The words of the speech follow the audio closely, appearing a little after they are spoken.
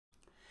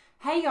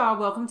Hey y'all,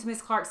 welcome to Miss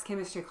Clark's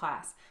chemistry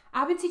class.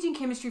 I've been teaching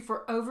chemistry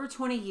for over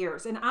 20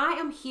 years and I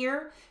am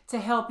here to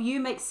help you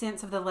make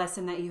sense of the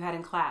lesson that you had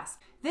in class.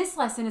 This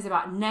lesson is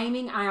about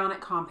naming ionic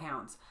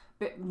compounds,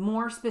 but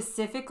more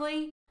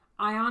specifically,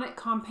 ionic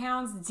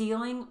compounds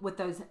dealing with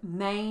those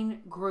main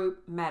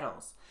group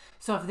metals.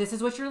 So if this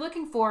is what you're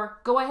looking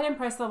for, go ahead and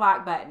press the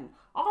like button.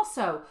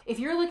 Also, if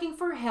you're looking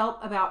for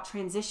help about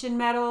transition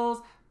metals,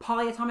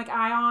 polyatomic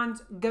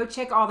ions, go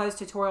check all those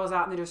tutorials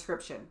out in the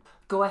description.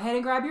 Go ahead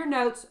and grab your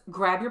notes,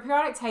 grab your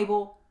periodic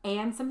table,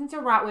 and something to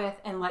write with,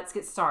 and let's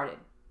get started.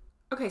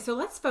 Okay, so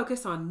let's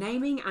focus on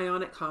naming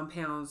ionic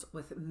compounds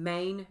with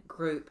main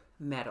group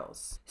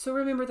metals. So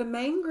remember, the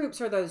main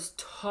groups are those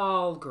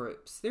tall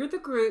groups. They're the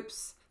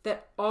groups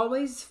that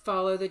always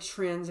follow the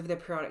trends of the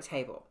periodic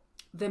table.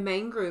 The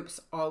main groups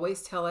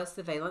always tell us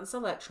the valence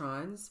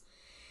electrons,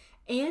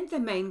 and the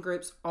main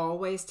groups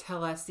always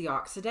tell us the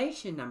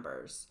oxidation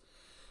numbers.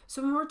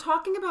 So when we're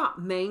talking about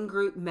main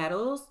group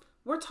metals,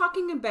 we're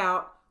talking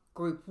about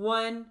group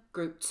 1,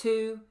 group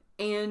 2,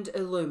 and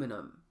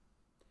aluminum.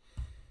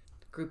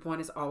 Group 1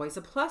 is always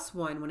a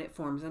 +1 when it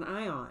forms an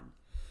ion.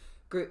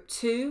 Group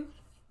 2,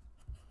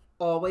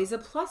 always a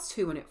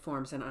 +2 when it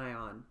forms an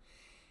ion.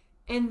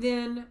 And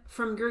then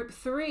from group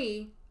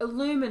 3,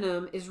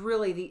 aluminum is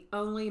really the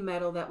only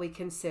metal that we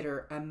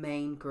consider a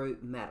main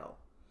group metal.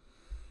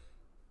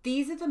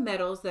 These are the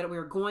metals that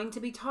we're going to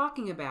be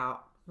talking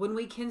about when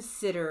we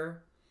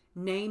consider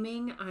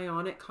naming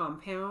ionic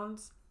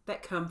compounds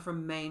that come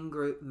from main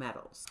group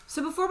metals.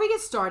 So before we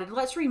get started,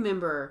 let's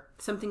remember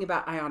something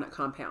about ionic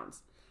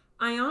compounds.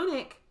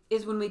 Ionic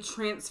is when we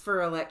transfer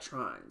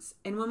electrons.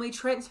 And when we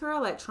transfer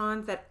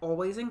electrons, that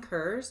always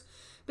occurs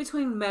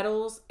between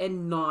metals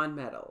and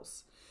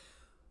nonmetals.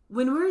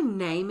 When we're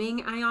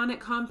naming ionic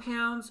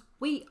compounds,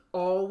 we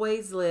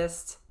always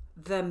list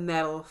the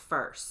metal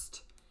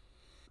first.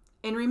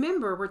 And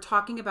remember, we're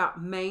talking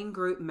about main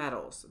group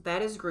metals.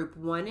 That is group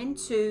 1 and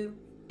 2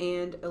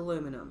 and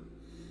aluminum.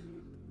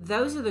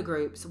 Those are the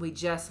groups we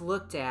just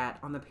looked at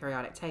on the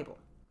periodic table.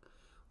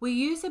 We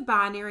use a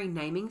binary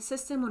naming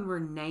system when we're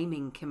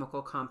naming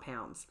chemical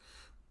compounds.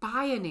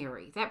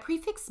 Binary, that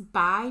prefix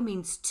bi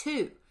means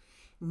two.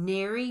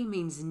 Nary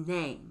means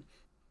name.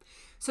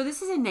 So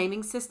this is a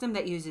naming system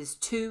that uses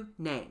two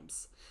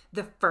names.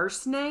 The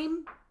first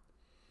name,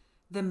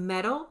 the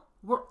metal,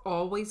 we're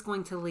always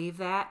going to leave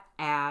that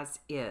as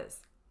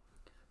is.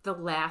 The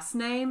last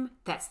name,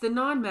 that's the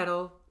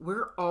nonmetal,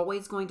 we're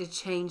always going to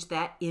change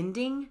that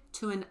ending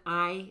to an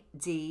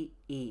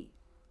IDE.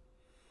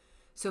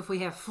 So if we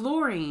have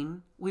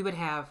fluorine, we would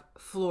have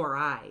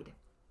fluoride.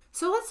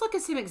 So let's look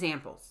at some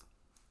examples.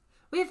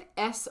 We have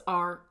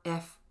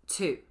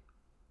SrF2.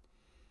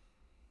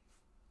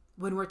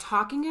 When we're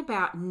talking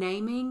about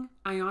naming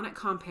ionic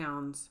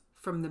compounds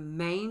from the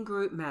main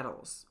group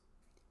metals,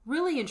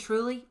 really and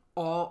truly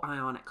all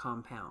ionic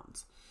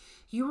compounds,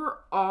 you are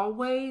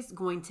always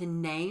going to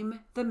name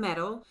the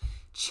metal,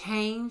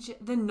 change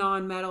the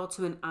nonmetal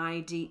to an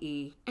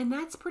IDE, and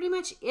that's pretty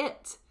much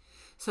it.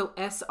 So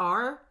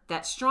Sr,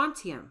 that's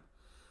strontium.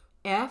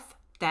 F,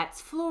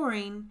 that's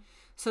fluorine,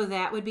 so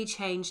that would be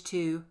changed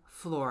to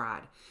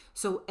fluoride.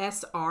 So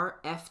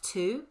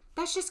SrF2,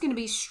 that's just going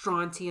to be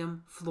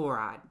strontium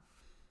fluoride.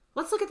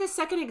 Let's look at the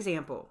second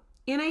example,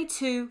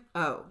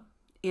 Na2O.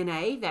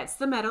 Na, that's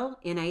the metal.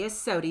 Na is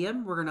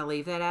sodium. We're going to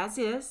leave that as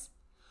is.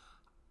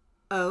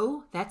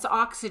 O, that's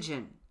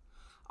oxygen.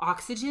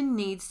 Oxygen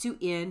needs to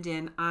end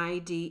in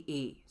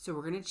IDE, so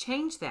we're going to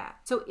change that.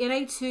 So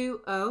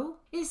Na2O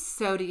is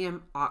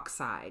sodium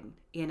oxide.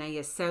 Na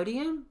is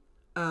sodium,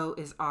 O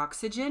is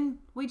oxygen.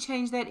 We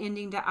change that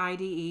ending to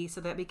IDE, so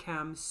that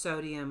becomes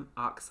sodium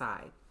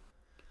oxide.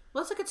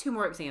 Let's look at two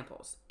more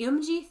examples.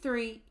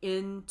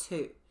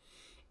 Mg3N2.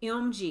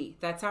 Mg,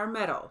 that's our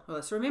metal. Well,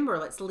 let's remember,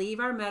 let's leave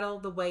our metal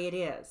the way it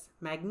is.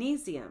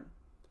 Magnesium.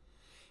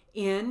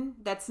 N,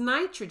 that's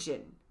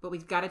nitrogen, but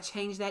we've got to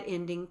change that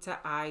ending to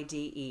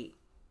IDE.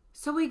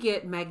 So we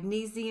get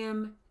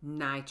magnesium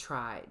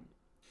nitride.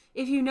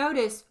 If you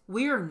notice,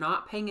 we are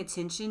not paying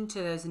attention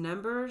to those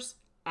numbers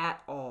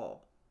at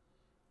all.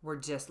 We're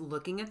just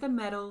looking at the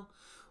metal,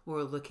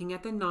 we're looking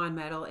at the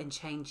nonmetal and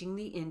changing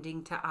the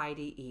ending to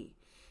IDE.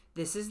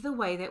 This is the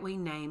way that we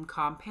name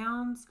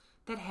compounds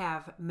that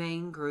have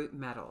main group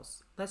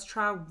metals. Let's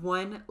try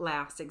one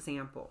last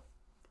example.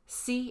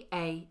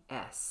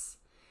 CaS.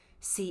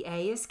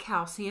 Ca is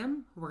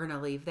calcium. We're going to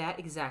leave that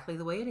exactly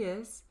the way it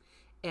is.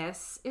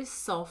 S is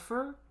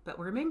sulfur, but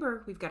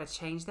remember, we've got to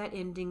change that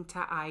ending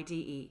to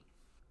IDE.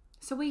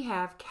 So we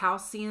have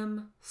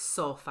calcium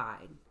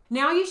sulfide.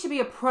 Now you should be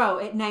a pro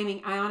at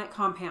naming ionic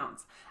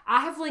compounds.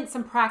 I have linked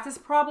some practice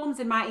problems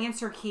in my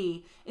answer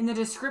key in the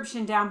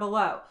description down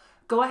below.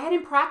 Go ahead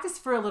and practice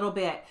for a little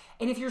bit.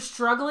 And if you're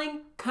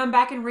struggling, come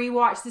back and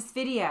rewatch this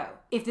video.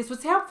 If this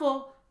was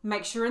helpful,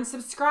 make sure and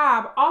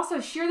subscribe. Also,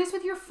 share this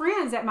with your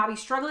friends that might be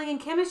struggling in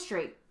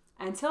chemistry.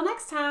 Until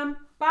next time,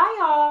 bye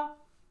y'all.